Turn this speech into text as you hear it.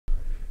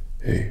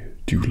Hey,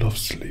 do you love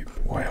sleep?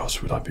 Why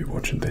else would I be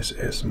watching this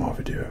ASMR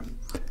video?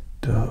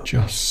 Duh.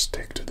 Just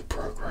stick to the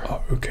program.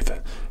 Oh, okay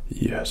then.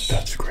 Yes,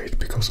 that's great,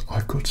 because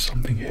I've got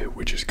something here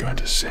which is going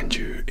to send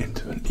you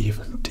into an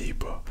even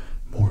deeper,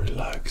 more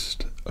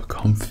relaxed, a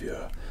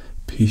comfier,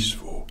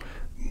 peaceful,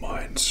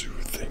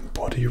 mind-soothing,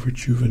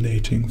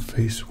 body-rejuvenating,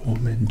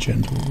 face-warming,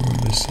 gentle room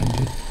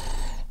ascended.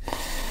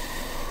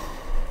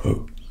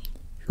 Oh,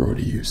 you're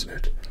already using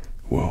it.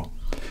 Well,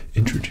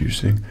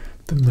 introducing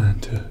the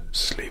Manta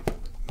Sleep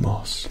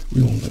Mask.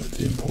 We all know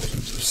the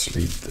importance of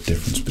sleep, the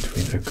difference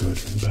between a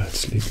good and bad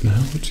sleep.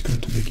 Now it's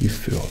going to make you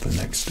feel the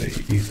next day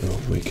either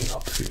waking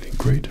up feeling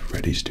great,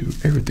 ready to do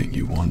everything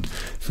you want,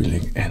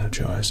 feeling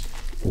energized,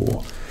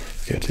 or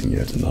getting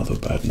yet another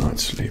bad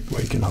night's sleep,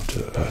 waking up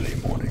to early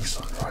morning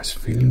sunrise,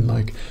 feeling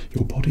like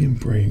your body and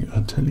brain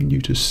are telling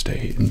you to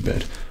stay in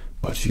bed,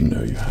 but you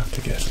know you have to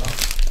get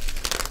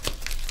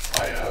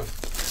up. I have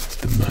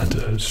the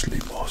Manta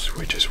Sleep Mask,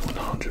 which is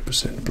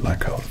 100%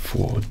 blackout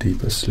for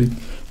deeper sleep.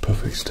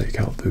 Perfect to take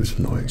out those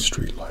annoying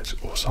street lights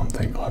or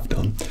something I've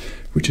done,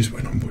 which is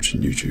when I'm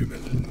watching YouTube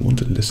and want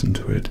to listen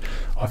to it.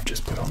 I've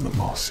just put on the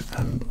mask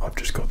and I've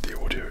just got the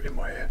audio in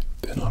my ear.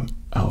 Then I'm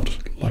out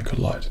like a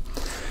light.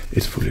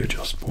 It's fully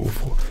adjustable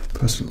for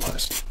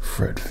personalized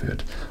thread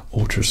fit,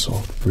 ultra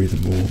soft,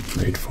 breathable,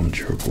 made from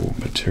durable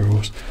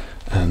materials,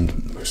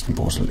 and most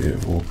importantly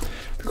of all,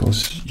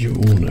 because you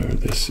all know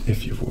this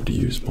if you've already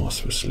used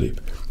masks for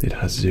sleep, it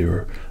has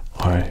zero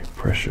eye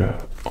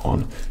pressure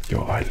on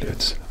your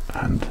eyelids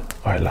and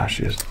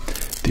eyelashes.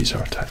 These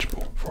are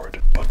attachable for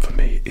it. But for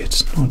me,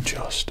 it's not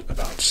just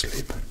about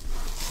sleep.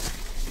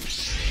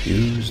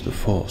 Use the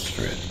false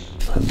thread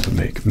and to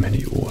make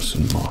many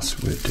awesome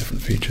masks with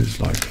different features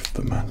like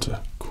the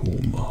Manta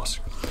Cool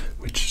Mask,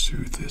 which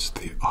soothes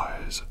the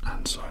eyes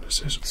and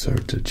sinuses. So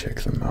to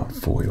check them out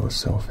for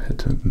yourself, head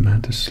to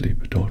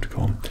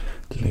mantasleep.com,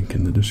 link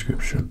in the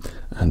description,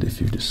 and if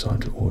you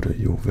decide to order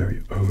your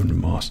very own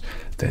mask,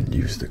 then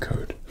use the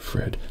code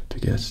FRED to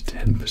get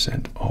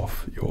 10%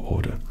 off your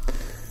order.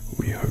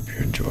 We hope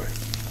you enjoy.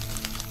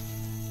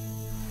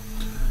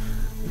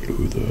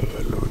 Hello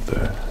there, hello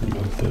there,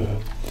 hello there.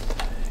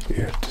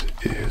 It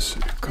is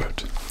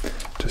good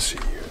to see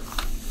you.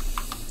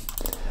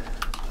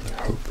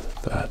 I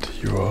hope that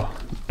you are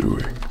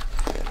doing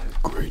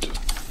great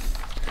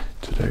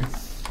today,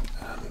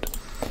 and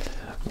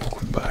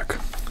welcome back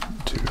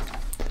to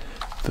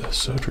the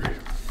surgery.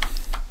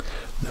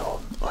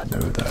 Now, I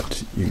know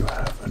that you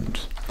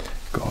haven't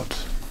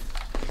got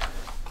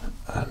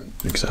an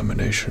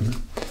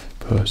examination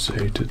per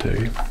se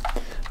today,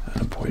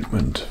 an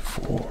appointment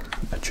for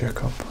a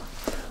checkup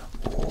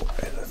or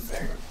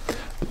anything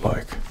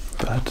like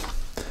that,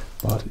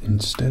 but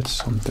instead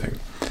something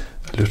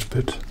a little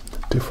bit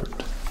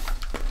different.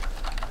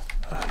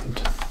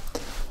 And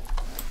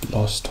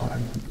last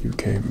time you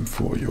came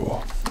for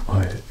your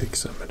eye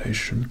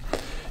examination,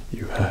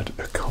 you had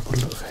a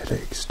couple of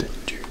headaches,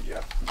 didn't you?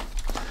 Yeah,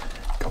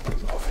 a couple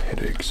of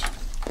headaches.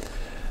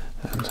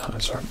 And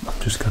sorry, I'm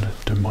just gonna,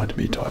 don't mind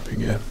me typing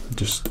here,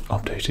 just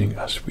updating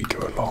as we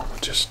go along,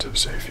 just to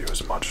save you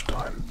as much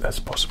time as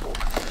possible.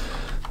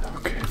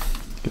 Okay,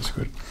 that's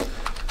good.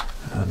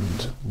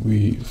 And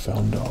we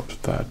found out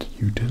that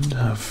you didn't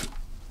have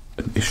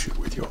an issue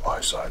with your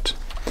eyesight,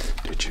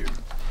 did you?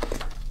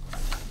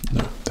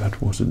 No,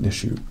 that was an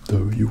issue,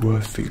 though you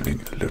were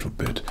feeling a little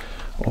bit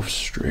of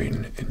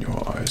strain in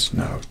your eyes.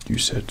 Now, you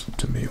said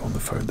to me on the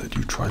phone that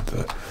you tried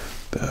the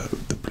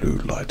blue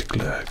light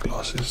glare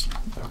glasses,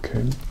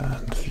 okay,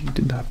 and you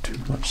didn't have too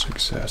much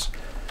success.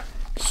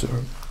 So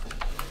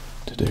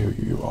today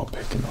you are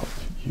picking up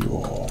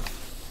your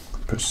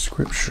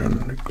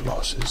prescription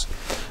glasses,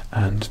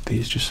 and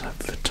these just have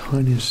the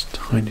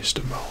tiniest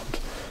amount,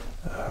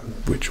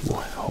 which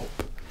will help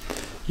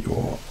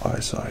your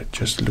eyesight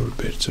just a little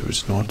bit. So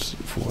it's not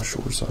for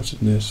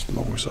short-sightedness,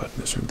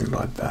 long-sightedness, or anything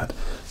like that.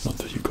 Not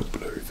that you've got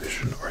blurry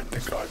vision or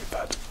anything like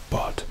that,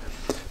 but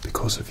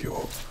because of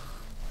your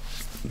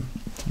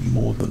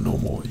more than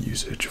normal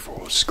usage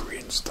for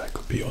screens that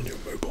could be on your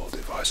mobile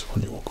device,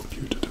 on your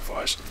computer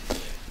device,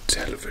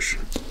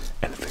 television,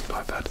 anything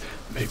like that.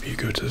 Maybe you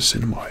go to the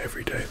cinema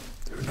every day,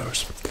 who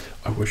knows,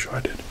 I wish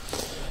I did.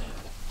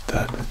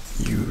 That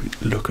you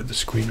look at the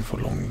screen for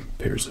long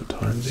periods of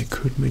time, they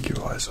could make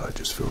your eyesight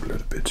just feel a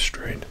little bit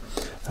strained,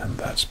 and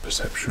that's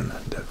perception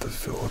and depth of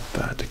field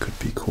that it could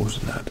be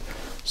causing that.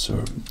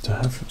 So to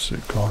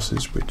have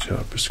glasses which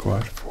are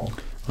prescribed for,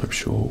 I'm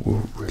sure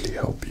will really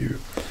help you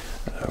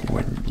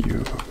when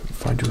you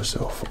find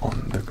yourself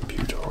on the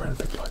computer or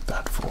anything like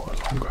that for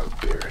a longer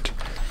period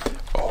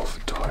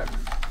of time.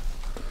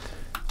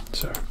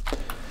 So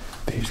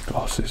these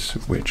glasses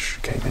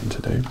which came in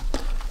today,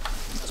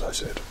 as I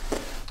said,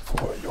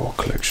 for your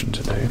collection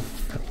today,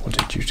 I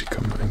wanted you to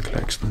come and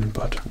collect them,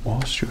 but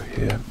whilst you're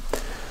here,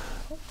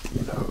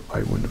 you know,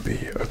 I wouldn't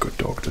be a good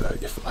doctor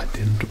if I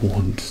didn't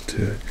want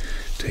to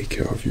take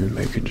care of you,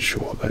 making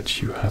sure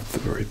that you have the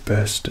very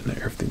best and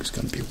everything's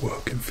going to be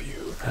working for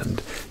you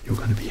and you're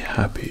going to be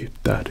happy.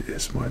 That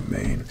is my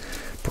main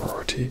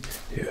priority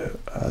here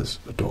as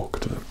a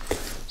doctor.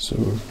 So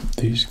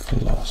these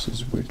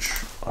glasses which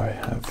I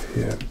have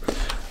here,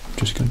 I'm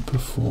just going to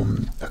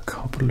perform a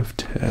couple of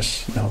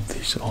tests. Now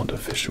these aren't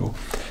official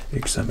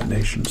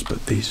examinations,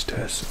 but these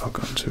tests are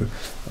going to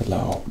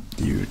allow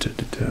you to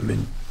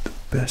determine the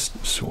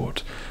best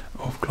sort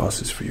of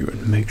glasses for you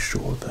and make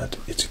sure that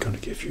it's going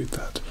to give you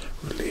that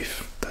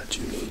relief that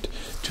you need.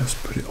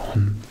 Just put it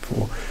on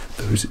for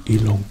those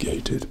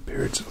elongated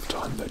periods of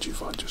time that you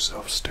find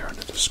yourself staring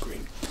at a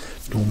screen.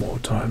 Normal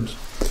times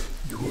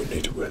you will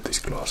need to wear these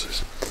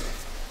glasses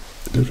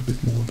a little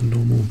bit more than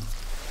normal.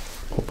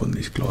 Pop on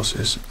these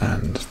glasses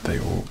and they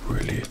will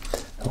really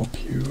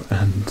help you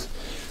and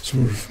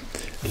sort of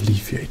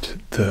alleviate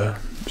the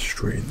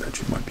strain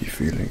that you might be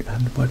feeling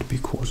and might be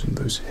causing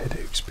those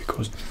headaches,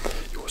 because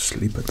your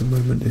sleep at the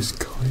moment is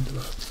kind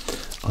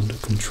of under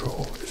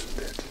control,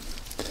 isn't it?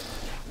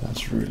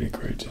 That's really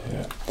great to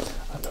hear.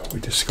 I know we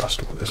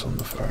discussed all this on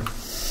the phone.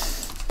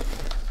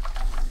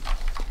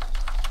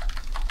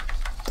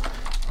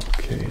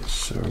 Okay,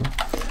 so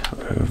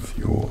I have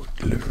your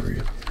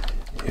delivery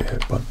here,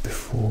 but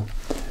before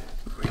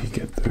we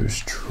get those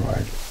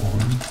tried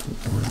on,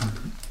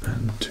 1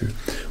 and 2,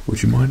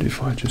 would you mind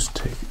if I just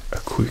take a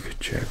quick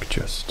check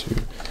just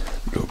to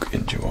look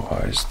into your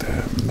eyes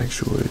there and make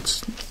sure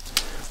it's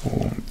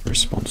all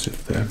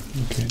responsive there?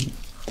 Okay,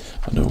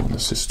 I know on the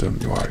system,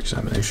 your eye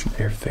examination,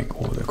 everything,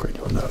 all the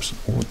cranial nerves,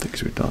 all the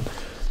things we've done,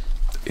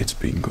 it's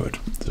been good,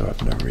 so I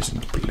have no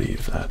reason to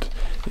believe that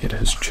it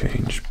has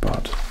changed,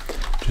 but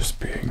just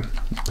being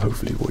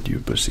hopefully what you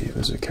perceive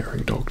as a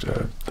caring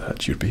doctor,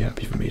 that you'd be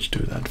happy for me to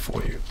do that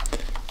for you.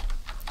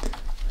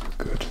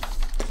 Good.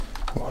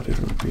 Well, it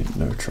would be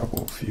no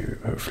trouble for you,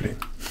 hopefully,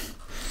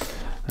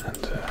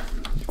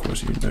 and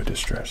cause you no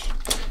distress.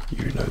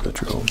 You know the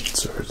drill,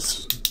 so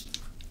it's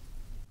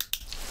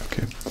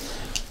okay.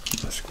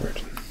 That's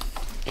great.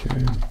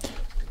 Okay,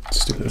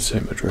 still the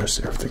same address,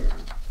 everything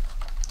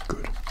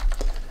good.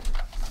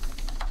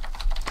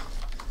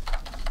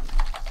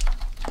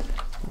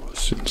 Well,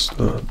 since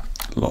the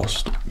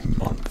last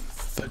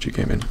month that you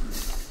came in,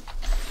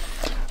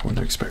 I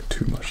wouldn't expect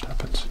too much to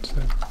happen since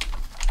then.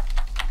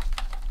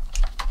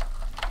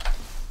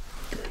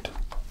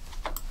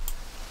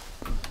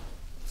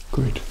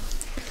 Great.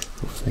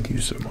 Well, thank you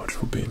so much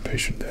for being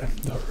patient there.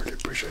 I really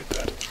appreciate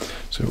that.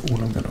 So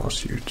all I'm going to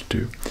ask you to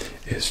do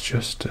is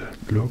just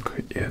look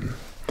in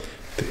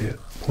the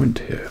point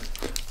here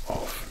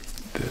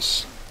of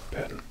this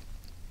pen.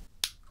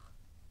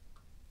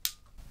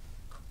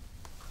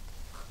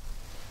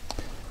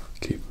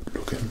 Keep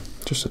looking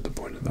just at the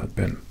point of that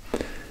pen.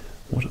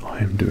 What I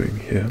am doing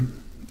here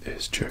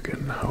is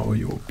checking how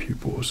your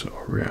pupils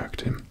are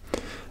reacting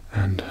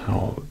and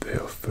how they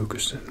are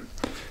focusing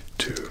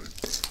to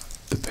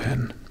the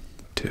pen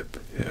tip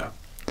here.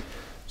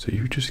 So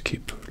you just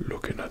keep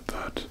looking at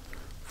that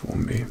for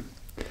me,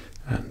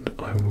 and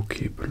I will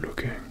keep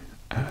looking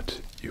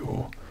at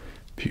your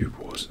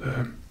pupils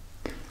there.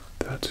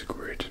 That's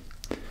great.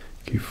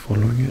 Keep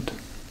following it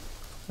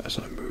as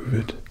I move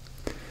it.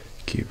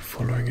 Keep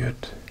following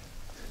it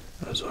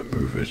as I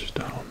move it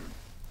down.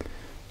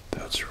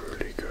 That's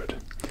really good.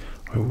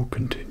 I will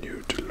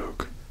continue to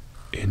look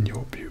in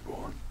your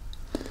pupil.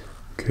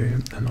 Okay,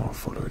 and I'll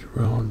follow it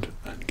around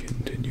and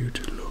continue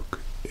to look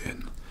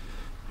in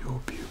your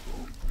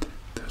pupil.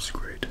 That's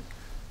great.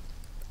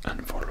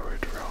 And follow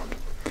it around.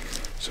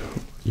 So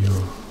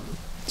you'll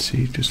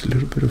see just a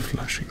little bit of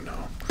flashing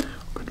now. I'm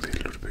going to be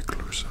a little bit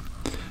closer,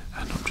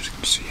 and I'm just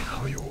going to see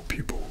how your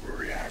pupil will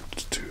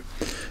react to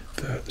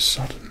the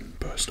sudden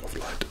burst of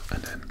light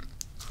and then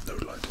no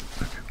light.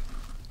 Okay.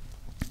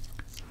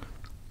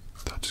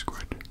 That's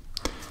great.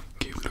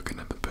 Keep looking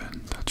at the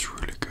pen. That's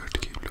really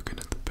good. Keep looking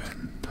at the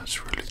pen.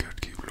 That's really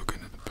good. Keep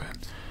looking at the pen.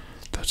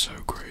 That's so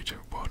great.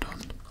 Well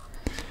done.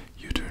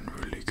 You're doing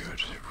really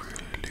good.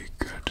 Really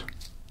good.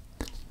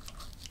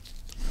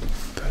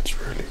 That's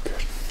really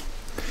good.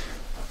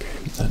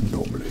 Okay, and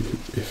normally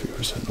if it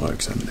was an eye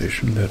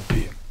examination, that'd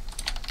be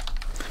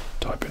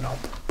typing up,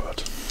 but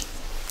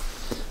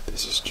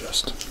this is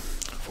just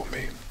for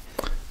me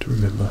to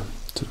remember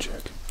to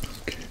check.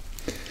 Okay,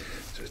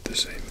 so it's the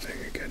same thing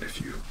again.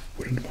 If you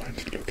wouldn't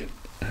mind looking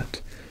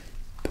at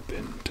the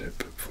pen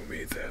tip for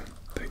me there,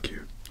 thank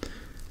you.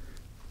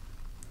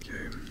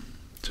 Okay,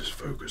 just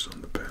focus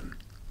on the pen.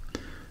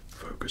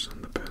 Focus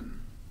on the pen.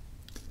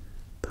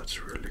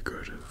 That's really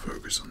good.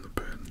 Focus on the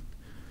pen.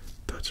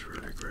 That's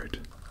really great.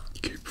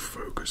 Keep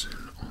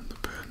focusing on the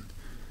pen.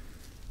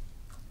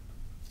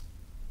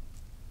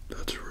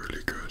 That's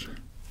really good.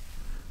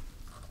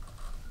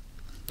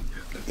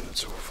 Yeah,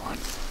 that's all fine.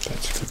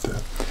 That's good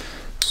there.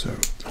 So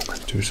I'm going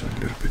to do something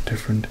a little bit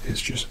different.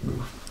 Is just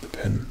move the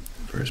pen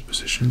in various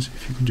positions.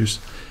 If you can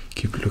just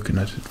keep looking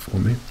at it for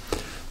me.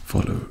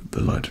 Follow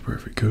the light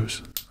wherever it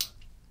goes.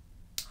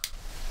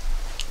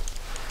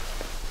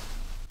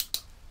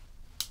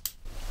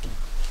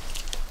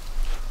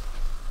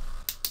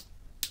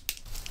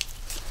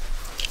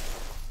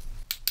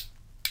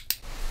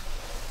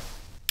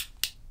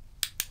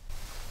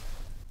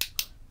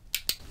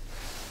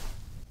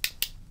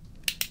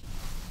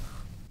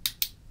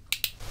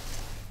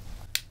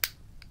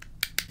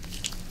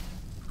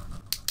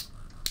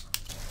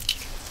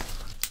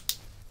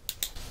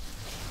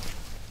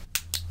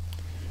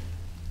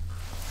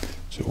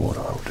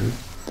 do,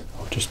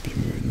 I'll just be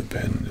moving the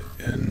pen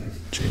and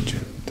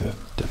changing the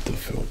depth of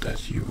field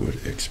that you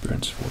would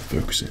experience while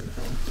focusing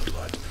on the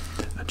light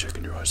and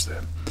checking your eyes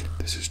there.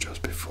 This is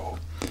just before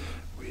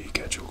we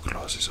get your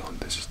glasses on.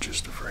 This is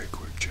just a very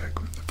quick check,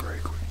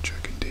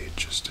 indeed,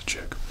 just to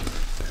check.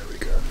 There we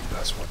go.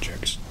 That's what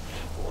checks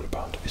all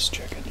about, is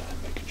checking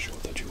and making sure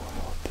that you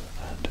are healthy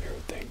and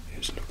everything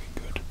is looking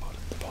good out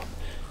of the bun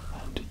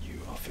and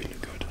you are feeling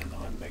good, and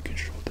I'm making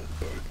sure that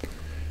both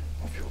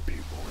of your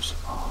pupils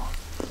are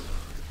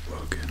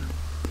working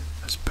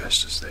as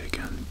best as they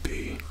can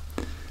be,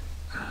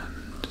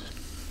 and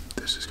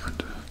this is going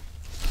to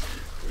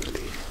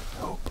really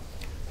help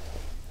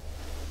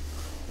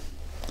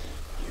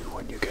you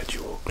when you get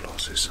your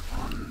glasses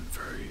on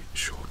very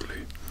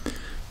shortly.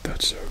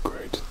 That's so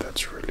great,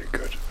 that's really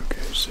good.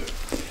 Okay, so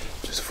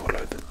just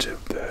follow the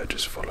tip there,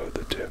 just follow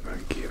the tip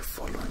and keep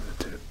following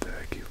the tip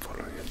there, keep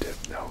following the tip.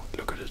 Now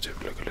look at the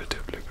tip, look at the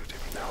tip, look at the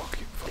tip. Now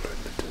keep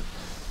following the tip,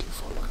 keep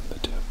following the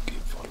tip,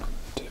 keep following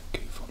the tip,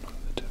 keep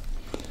following the tip.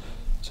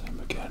 Same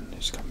again,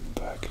 he's coming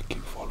back,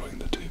 keep following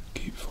the tip,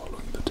 keep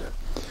following the tip,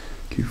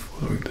 keep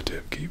following the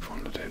tip, keep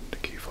following the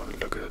tip, keep following,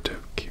 look at the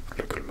tip, keep,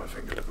 look at my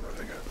finger, look at my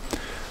finger.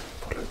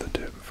 Follow the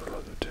tip,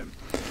 follow the tip.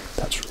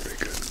 That's really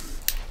good.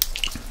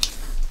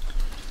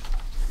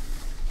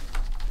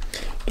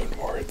 Don't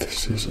worry,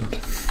 this isn't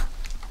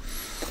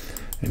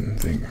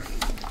anything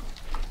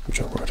which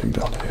I'm writing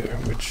down here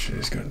which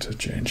is going to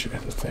change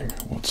anything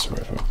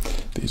whatsoever.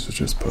 These are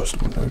just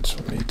personal notes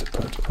for me to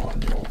put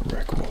on your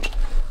record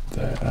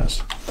there,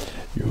 as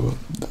you're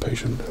the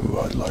patient who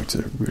I'd like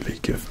to really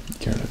give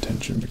care and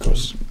attention,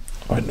 because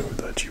I know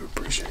that you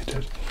appreciate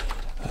it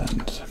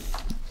and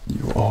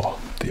you are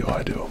the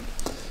ideal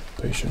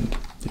patient.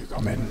 You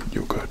come in,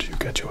 you're good, you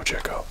get your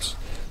checkups,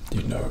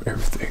 you know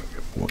everything,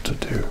 what to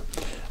do,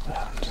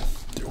 and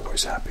you're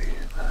always happy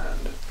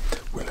and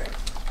willing.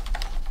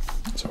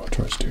 So I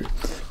try to do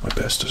my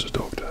best as a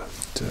doctor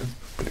to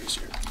please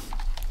you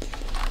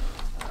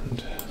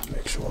and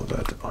make sure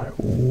that I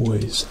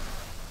always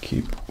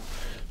keep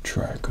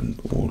track on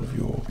all of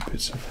your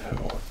bits of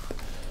health,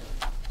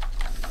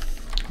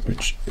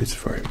 which is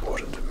very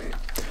important to me.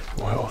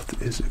 Your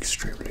health is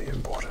extremely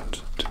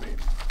important to me.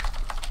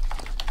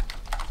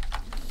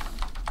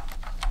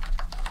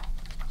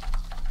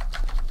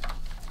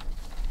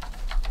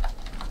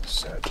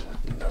 Said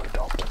no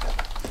doctor.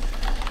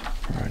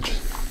 Right.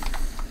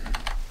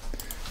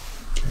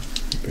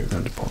 Okay. We're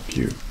going to pop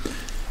you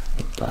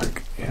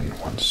back in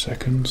 1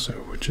 second,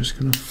 so we're just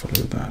going to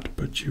follow that,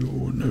 but you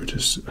will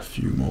notice a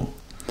few more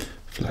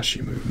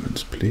flashy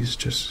movements. Please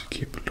just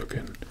keep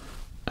looking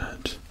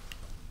at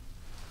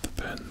the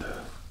pen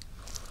there.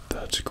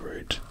 That's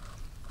great.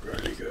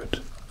 Really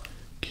good.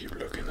 Keep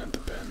looking at the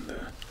pen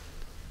there.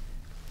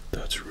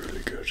 That's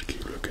really good.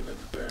 Keep looking at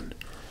the pen.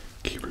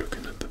 Keep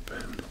looking at the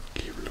pen.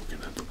 Keep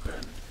looking at the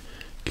pen.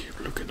 Keep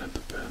looking at the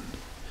pen.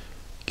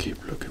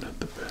 Keep looking at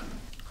the pen.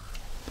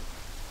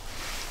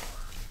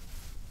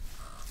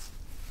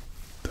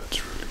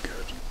 That's really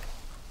good.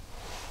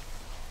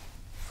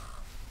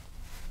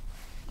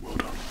 Well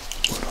done.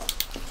 Well done.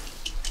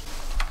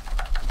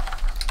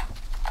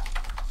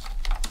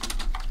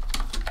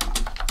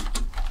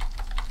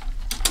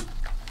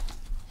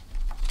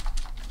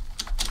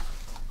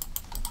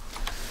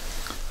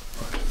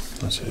 Right,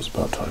 that's it. It's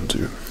about time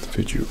to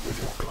fit you with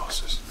your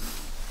glasses.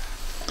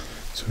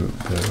 So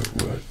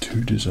there were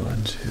two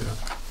designs here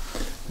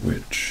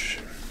which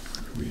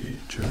we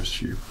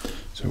chose you.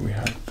 So we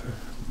had the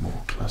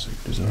more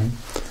classic design,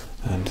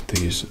 and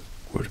these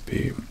would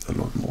be a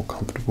lot more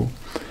comfortable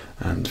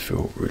and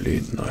feel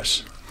really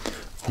nice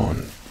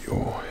on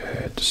your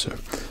head. So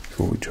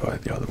before we try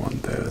the other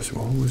one there as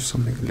well, was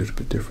something a little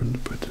bit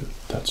different, but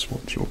that's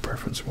what your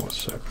preference was.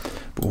 So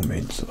by all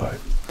means, I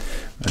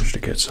managed to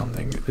get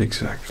something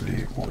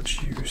exactly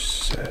what you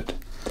said.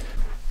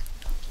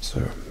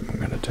 So I'm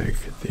going to take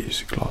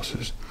these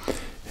glasses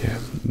here.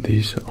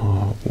 These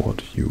are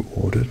what you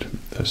ordered.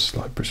 They're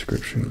slight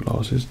prescription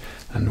glasses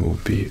and will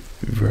be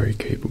very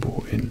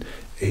capable in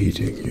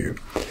aiding you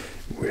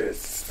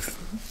with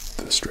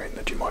the strain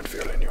that you might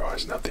feel in your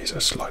eyes. Now these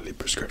are slightly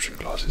prescription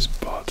glasses,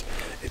 but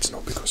it's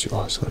not because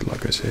your eyesight,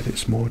 like I said,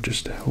 it's more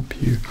just to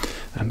help you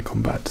and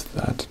combat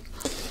that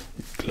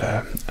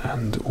glare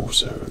and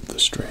also the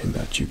strain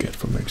that you get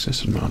from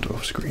excessive amount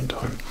of screen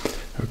time.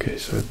 Okay,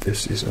 so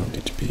this is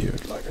only to be,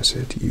 like I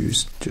said,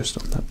 used just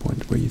on that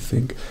point where you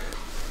think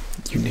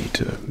you need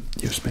to,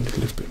 you're spending a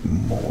little bit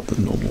more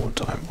than normal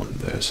time on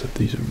there. So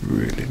these are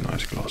really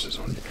nice glasses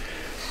on you.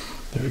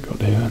 There we go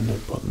there, and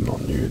they've got them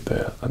on you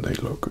there, and they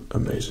look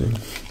amazing.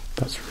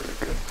 That's really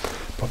good.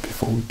 But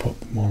before we pop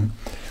them on,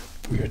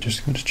 we are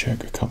just going to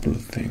check a couple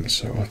of things.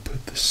 So I've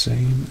put the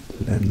same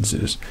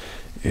lenses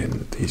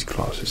in these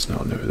glasses. Now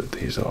I know that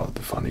these are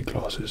the funny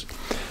glasses,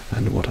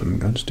 and what I'm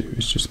going to do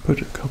is just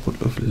put a couple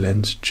of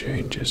lens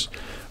changes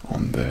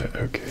on there,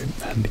 okay,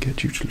 and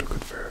get you to look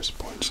at various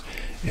points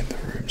in the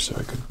room. So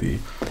it could be,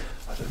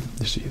 I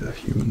you see the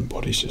human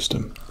body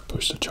system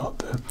poster chart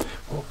there,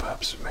 or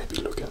perhaps maybe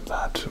look at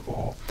that,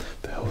 or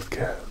the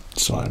healthcare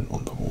sign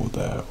on the wall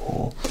there,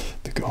 or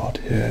the guard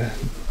here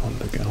on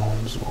the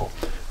gowns, or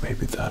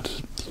maybe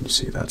that, you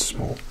see that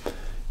small,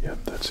 yeah,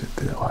 that's it,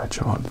 the eye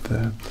chart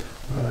there,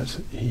 right,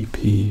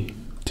 EP,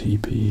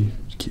 TP,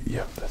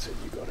 yeah, that's it,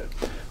 you got it,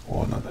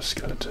 or another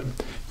skeleton,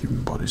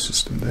 human body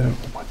system there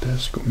on my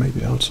desk, or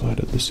maybe outside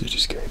at the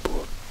cityscape,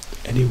 or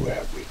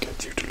anywhere we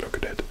get you to look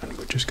at it. And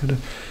we're just going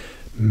to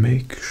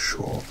make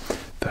sure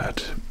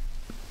that,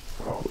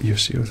 well, you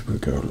see as we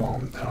go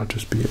along, I'll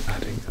just be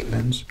adding a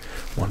lens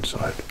one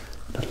side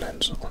and a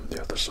lens on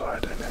the other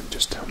side, and then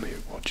just tell me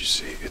what you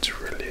see. It's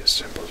really as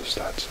simple as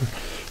that. So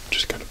I'm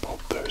just going to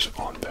pop those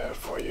on there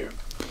for you.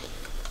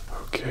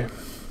 Okay,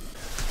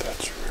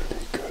 that's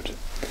really good.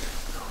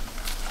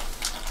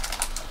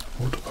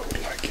 What I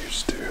would like you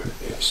to do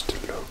is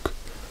to look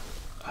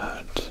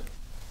at,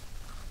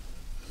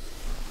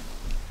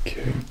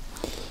 okay,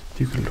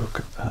 you can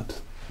look at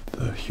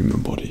the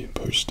human body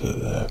poster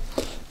there.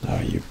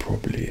 Now you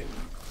probably,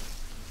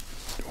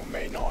 or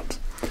may not,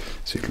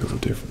 see a little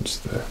difference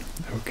there.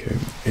 Okay,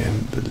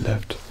 in the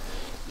left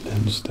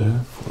lens there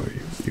for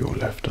your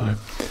left eye.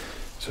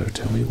 So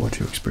tell me what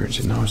you're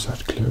experiencing now. Is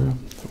that clearer,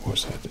 or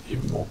is that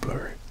even more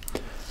blurry?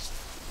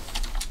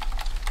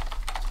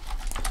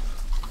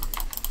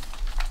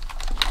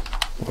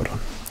 Well done,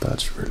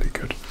 that's really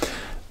good.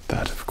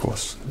 That, of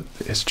course,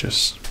 is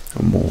just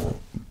a more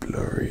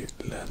blurry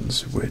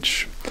lens,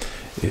 which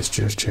is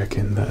just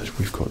checking that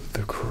we've got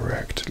the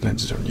correct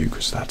lenses on you,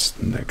 because that's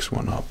the next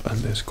one up, and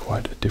there's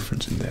quite a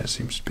difference in there,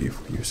 seems to be,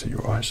 for you. So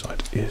your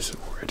eyesight is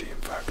already,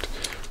 in fact,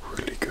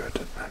 really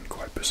good and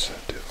quite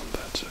perceptive on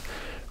that. So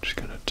I'm just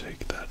going to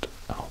take that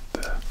out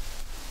there.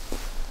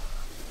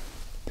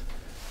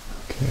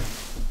 Okay.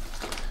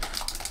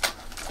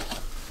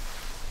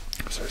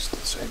 So it's the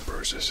same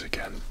process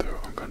again, though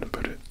I'm going to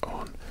put it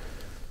on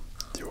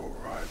your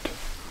right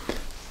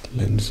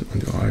lens on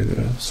your eye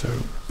there. So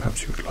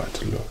perhaps you would like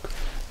to look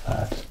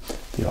at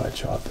the eye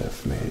chart there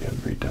for me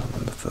and read down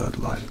on the third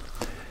line.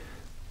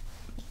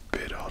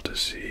 Bit hard to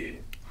see.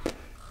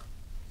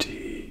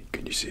 T,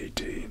 can you see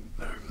T?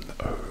 No.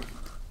 O,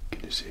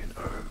 can you see an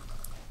O?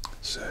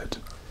 Z,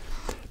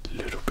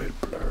 little bit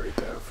blurry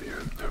there for you.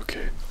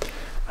 Okay,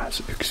 as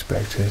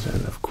expected,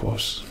 and of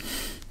course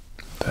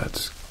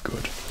that's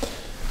good,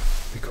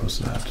 because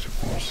that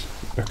was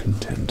a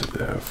contender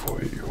there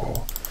for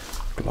your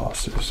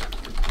glasses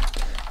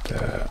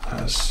there,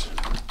 as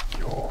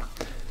your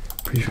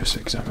previous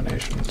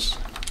examinations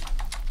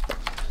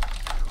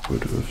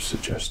would have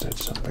suggested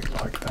something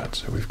like that.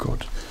 So we've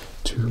got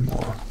two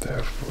more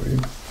there for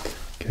you.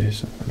 Okay,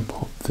 so I'm going to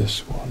pop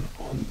this one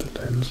on the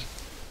lens,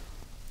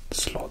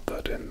 slot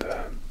that in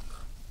there.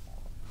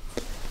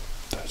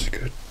 That's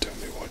good. Tell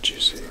me what you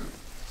see.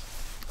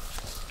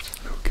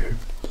 Okay.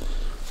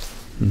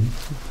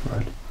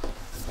 Right.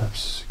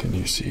 Perhaps can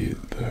you see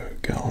the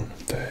gown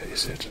there?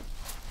 Is it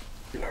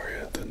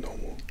blurrier than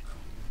normal?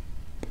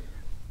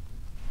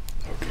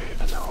 Okay,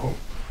 and now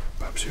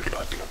perhaps you'd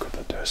like to look at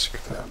the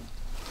desk there.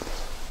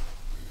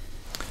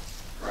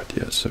 Right,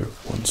 yeah, so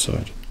one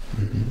side,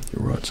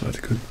 your right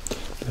side good,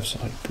 left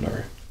side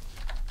blurry.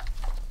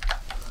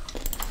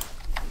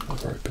 Not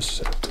very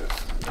perceptive,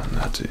 and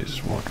that is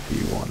what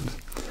we want.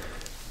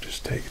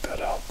 Just take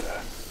that out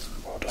there.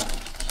 Well done.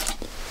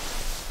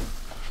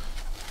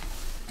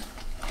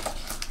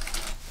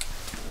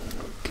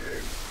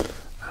 Okay,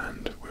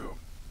 and we'll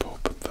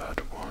pop that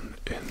one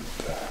in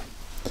there.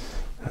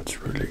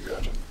 That's really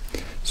good.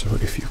 So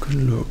if you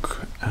can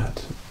look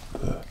at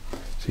the,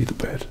 see the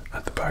bed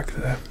at the back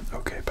there?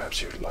 Okay,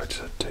 perhaps you'd like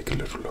to take a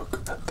little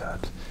look at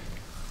that.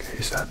 Okay,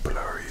 is that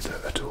blurry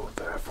at all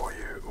there for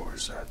you, or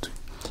is that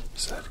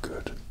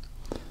good?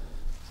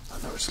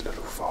 I know it's a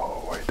little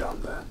far away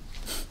down there.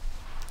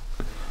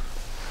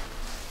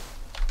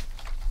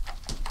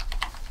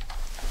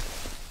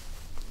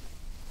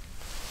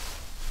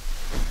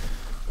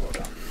 Well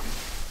done.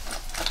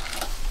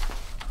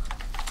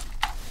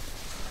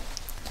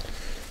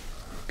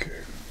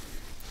 Okay,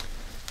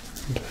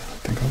 and I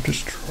think I'll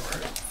just try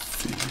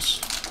these.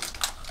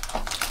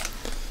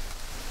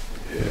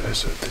 Yeah,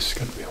 so this is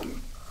going to be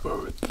on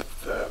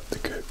both there.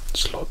 Okay,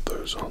 slot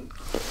those on.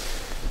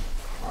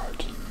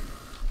 Right.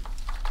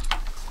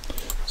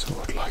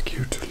 So I'd like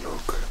you to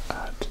look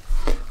at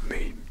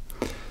me.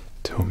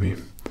 Tell me,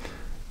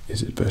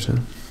 is it better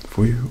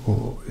for you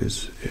or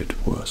is it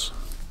worse?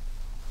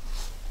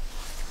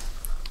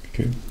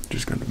 Okay,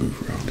 just going to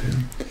move around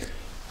here.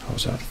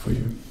 How's that for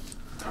you?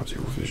 How's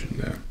your vision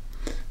there?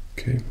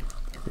 Okay,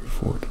 I'll go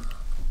forward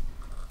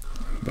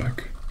and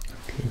back.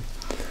 Okay,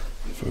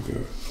 if I go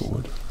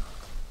forward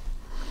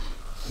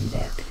and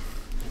back.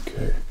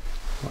 Okay,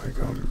 I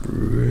go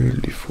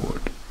really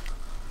forward.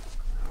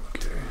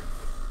 Okay.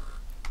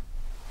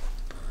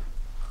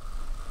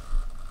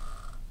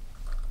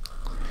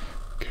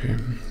 Okay,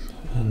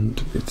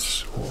 and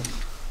it's all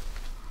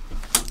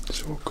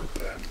good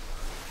there.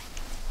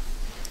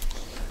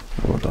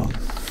 Well done.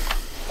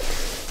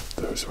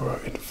 Those were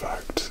in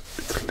fact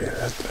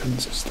clear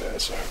lenses there,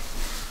 so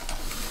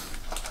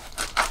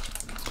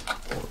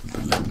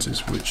the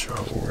lenses which are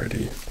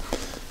already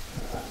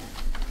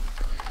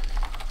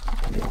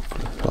on your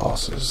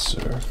glasses,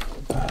 so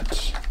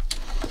that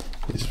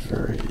is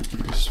very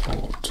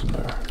useful to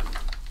know.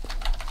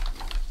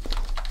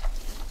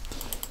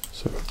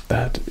 So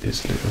that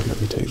is little.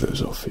 Let me take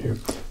those off for you.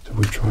 So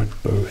we tried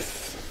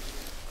both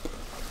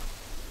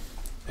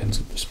ends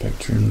of the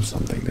spectrum,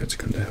 something that's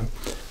going to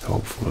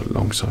help for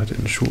long-sighted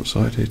and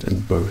short-sighted,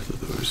 and both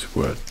of those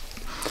were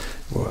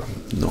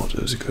not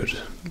as good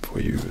for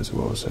you as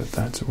well. So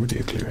that's already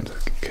a clear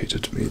indicator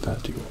to me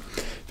that your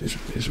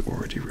vision is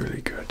already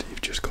really good.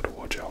 You've just got to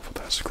watch out for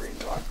that screen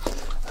time,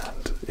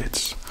 and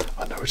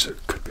I know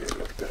it could be a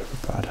little bit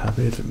of a bad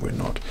habit, and we're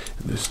not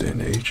in this day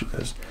and age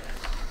as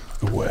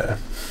aware,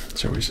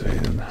 shall we say,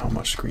 in how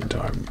much screen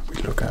time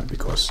we look at,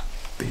 because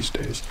these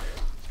days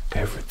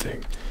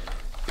everything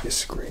is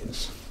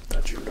screens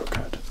that you look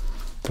at,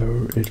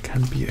 though it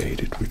can be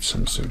aided with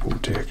some simple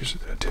tips.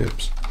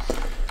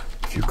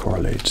 If you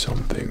correlate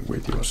something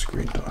with your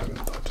screen time,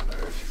 I don't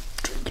know,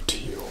 if you drink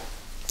tea or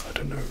I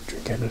don't know,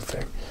 drink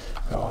anything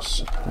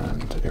else,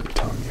 and every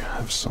time you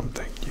have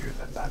something new,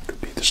 then that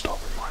could be the stop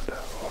reminder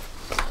of,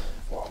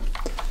 well,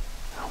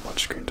 how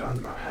much screen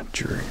time I had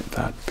during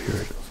that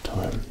period of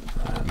time,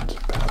 and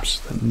perhaps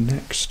the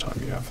next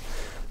time you have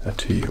a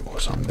tea or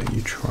something,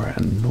 you try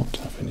and not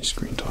have any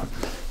screen time.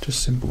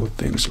 Just simple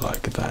things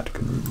like that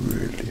can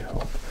really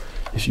help.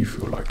 If you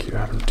feel like you're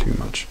having too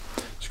much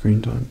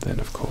screen time, then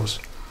of course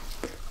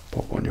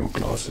pop on your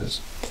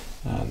glasses,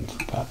 and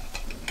that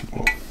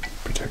will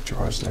protect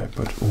your eyes there,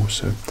 but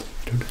also you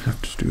don't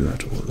have to do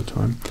that all the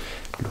time.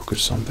 Look at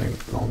something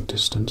long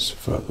distance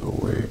further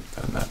away,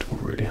 and that will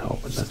really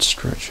help, and that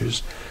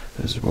stretches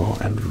as well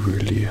and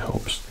really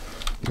helps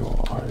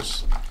your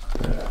eyes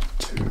there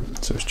too.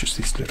 So it's just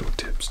these little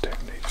tips,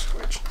 techniques,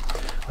 which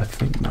I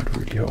think might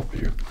really help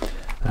you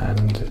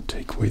and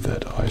take away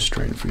that eye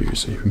strain for you,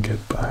 so you can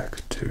get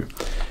back to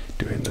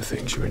doing the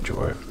things you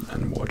enjoy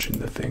and watching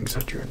the things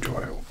that you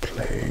enjoy, or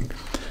playing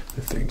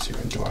the things you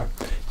enjoy.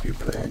 If you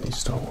play any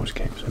Star Wars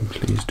games, then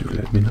please do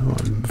let me know.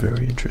 I'm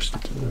very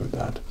interested to know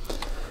that.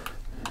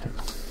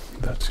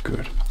 That's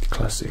good.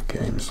 Classic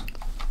games,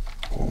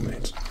 all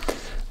means,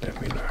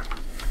 let me know.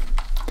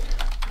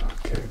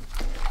 Okay,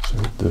 so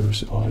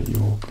those are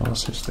your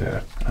glasses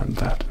there, and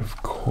that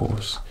of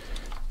course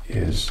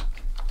is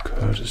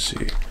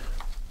courtesy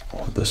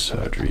of the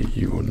surgery.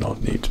 You will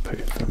not need to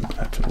pay them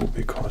at all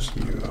because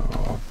you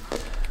are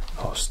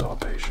our star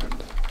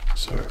patient.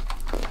 So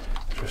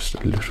just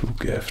a little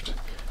gift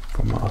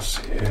from us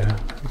here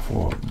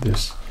for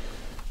this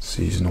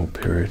seasonal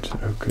period.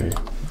 Okay,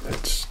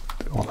 it's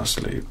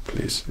honestly,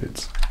 please,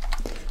 it's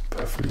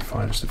perfectly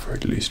fine. It's the very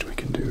least we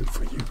can do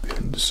for you,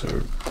 being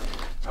so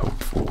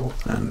helpful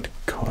and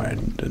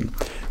kind, and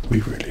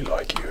we really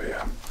like you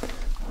here.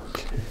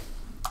 Okay,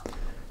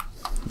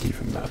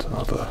 even met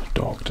another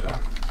doctor,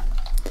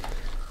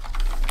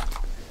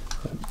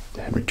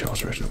 Henry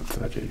Charles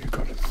Reginald III. You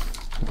got it.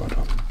 Well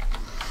done.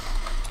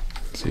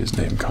 See, his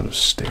name kind of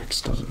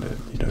sticks, doesn't it?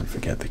 You don't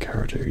forget the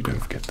character, you don't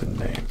forget the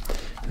name,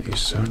 and he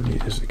certainly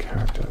is a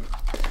character.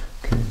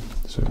 Okay,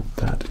 so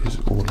that is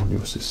all on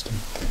your system.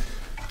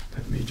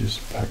 Let me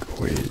just pack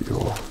away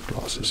your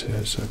glasses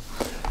here, so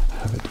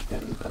have it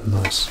in a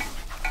nice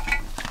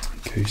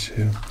case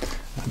here,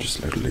 and just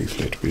a little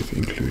leaflet we've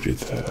included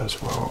there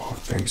as well of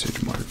things that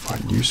you might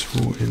find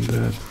useful in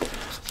there,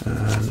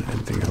 and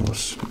anything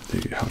else,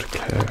 how to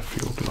care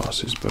for your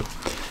glasses. But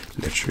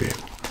literally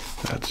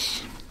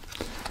that's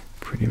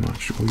pretty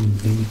much all you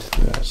need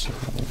there. So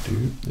what I'll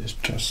do is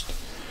just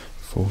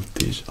fold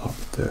these up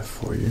there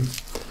for you.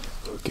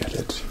 We'll get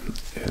it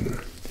in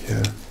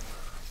here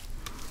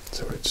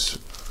so it's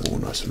all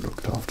nice and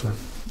looked after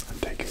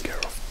and taken care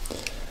of,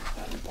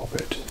 and pop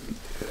it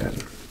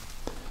in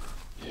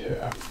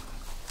here.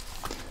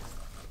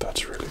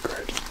 That's really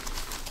great.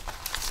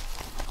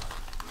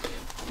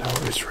 Now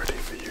it's ready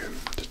for you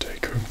to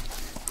take home.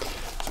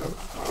 So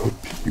I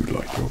hope you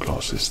like your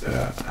glasses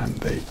there, and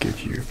they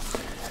give you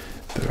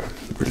the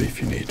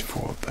relief you need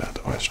for that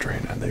eye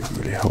strain, and they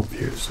really help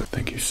you. So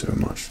thank you so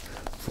much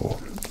for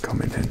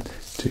coming in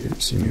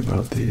to see me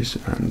about these,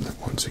 and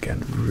once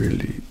again,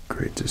 really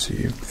great to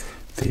see you.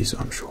 These,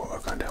 I'm sure, are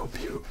going to help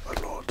you a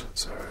lot,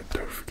 so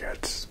don't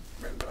forget,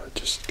 remember,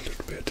 just a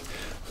little bit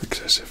of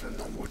excessive and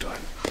normal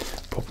time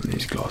popping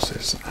these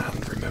glasses,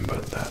 and remember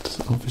that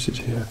our visit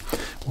here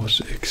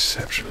was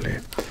exceptionally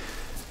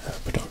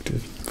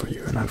productive for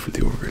you, and hopefully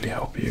they will really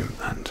help you.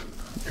 And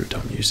every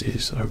time you use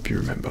these, I hope you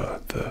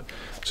remember the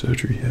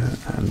surgery here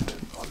and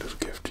our little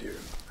gift to you,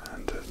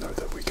 and know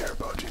that we care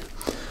about you.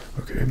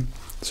 Okay,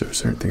 so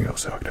is there anything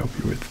else I can help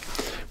you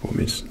with? Well,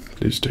 miss,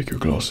 please take your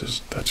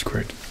glasses. That's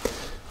great.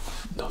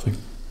 Nothing?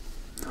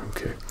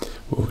 Okay,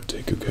 well,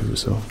 take good care of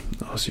yourself.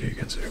 I'll see you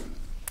again soon.